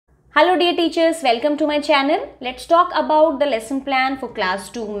Hello dear teachers, welcome to my channel. Let's talk about the lesson plan for class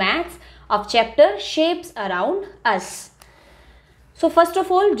 2 maths of chapter Shapes Around Us. So first of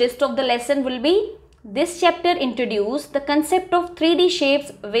all, gist of the lesson will be this chapter introduced the concept of 3D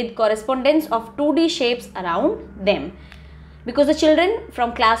shapes with correspondence of 2D shapes around them. Because the children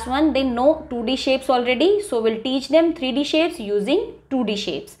from class 1 they know 2D shapes already, so we'll teach them 3D shapes using 2D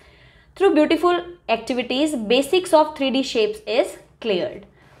shapes. Through beautiful activities, basics of 3D shapes is cleared.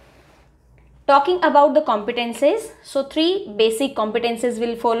 Talking about the competences, so 3 basic competences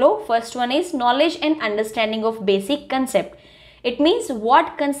will follow. First one is knowledge and understanding of basic concept. It means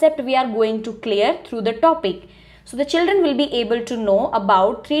what concept we are going to clear through the topic. So the children will be able to know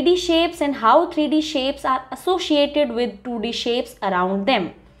about 3D shapes and how 3D shapes are associated with 2D shapes around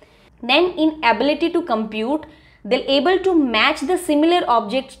them. Then in ability to compute, they'll able to match the similar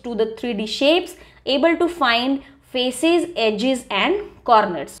objects to the 3D shapes, able to find faces, edges and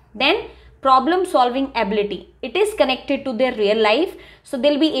corners. Then problem solving ability. It is connected to their real life, so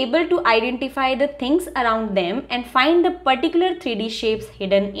they'll be able to identify the things around them and find the particular 3D shapes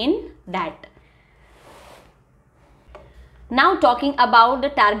hidden in that. Now talking about the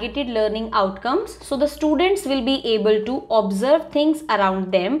targeted learning outcomes. So the students will be able to observe things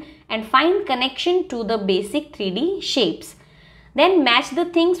around them and find connection to the basic 3D shapes. Then match the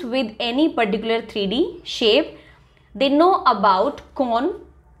things with any particular 3D shape. They know about cone,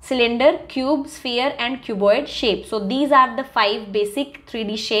 cylinder, cube, sphere and cuboid shape. So these are the 5 basic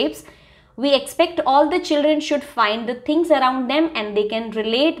 3D shapes. We expect all the children should find the things around them and they can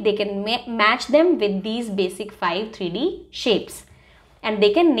relate, they can match them with these basic 5 3D shapes and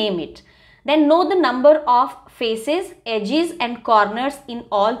they can name it. Then know the number of faces, edges and corners in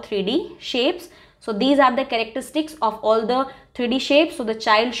all 3D shapes. So these are the characteristics of all the 3D shapes. So the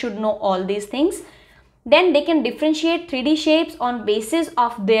child should know all these things. Then they can differentiate 3D shapes on basis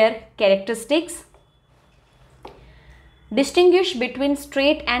of their characteristics. Distinguish between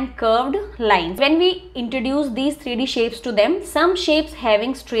straight and curved lines. When we introduce these 3D shapes to them, some shapes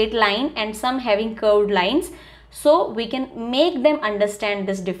having straight line and some having curved lines. So we can make them understand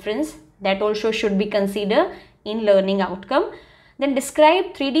this difference. That also should be considered in learning outcome. Then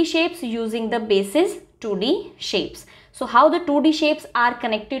describe 3D shapes using the basis 2D shapes. So how the 2D shapes are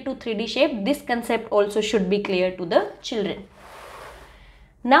connected to 3D shape, this concept also should be clear to the children.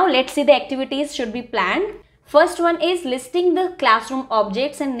 Now let's see the activities should be planned. First one is listing the classroom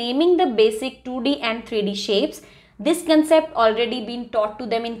objects and naming the basic 2D and 3D shapes. This concept already been taught to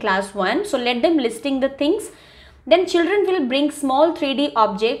them in class 1. So let them listing the things. Then children will bring small 3D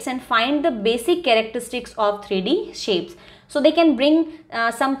objects and find the basic characteristics of 3D shapes. So they can bring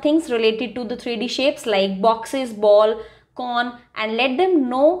some things related to the 3D shapes like boxes, ball, cone and let them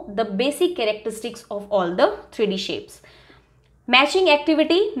know the basic characteristics of all the 3D shapes. Matching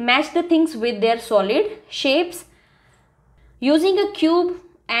activity, match the things with their solid shapes. Using a cube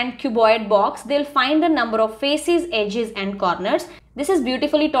and cuboid box, they'll find the number of faces, edges and corners. This is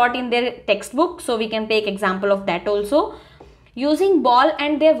beautifully taught in their textbook, so we can take example of that also. Using ball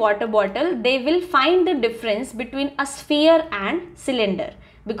and their water bottle, they will find the difference between a sphere and cylinder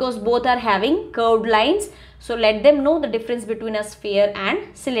because both are having curved lines. So let them know the difference between a sphere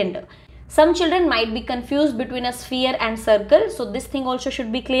and cylinder. Some children might be confused between a sphere and circle. So this thing also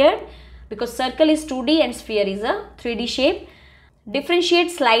should be cleared because circle is 2D and sphere is a 3D shape. Differentiate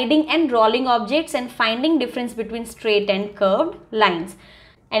sliding and rolling objects and finding difference between straight and curved lines.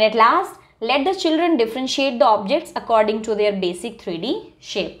 And at last, let the children differentiate the objects according to their basic 3D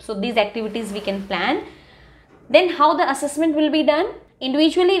shape. So these activities we can plan. Then how the assessment will be done?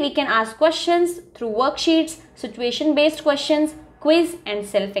 Individually we can ask questions through worksheets, situation based questions, quiz and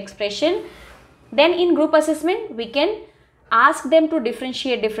self-expression. Then in group assessment we can ask them to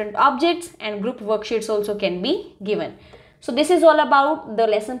differentiate different objects and group worksheets also can be given. So this is all about the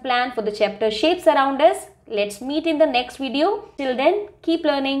lesson plan for the chapter Shapes Around Us. Let's meet in the next video. Till then, keep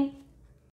learning.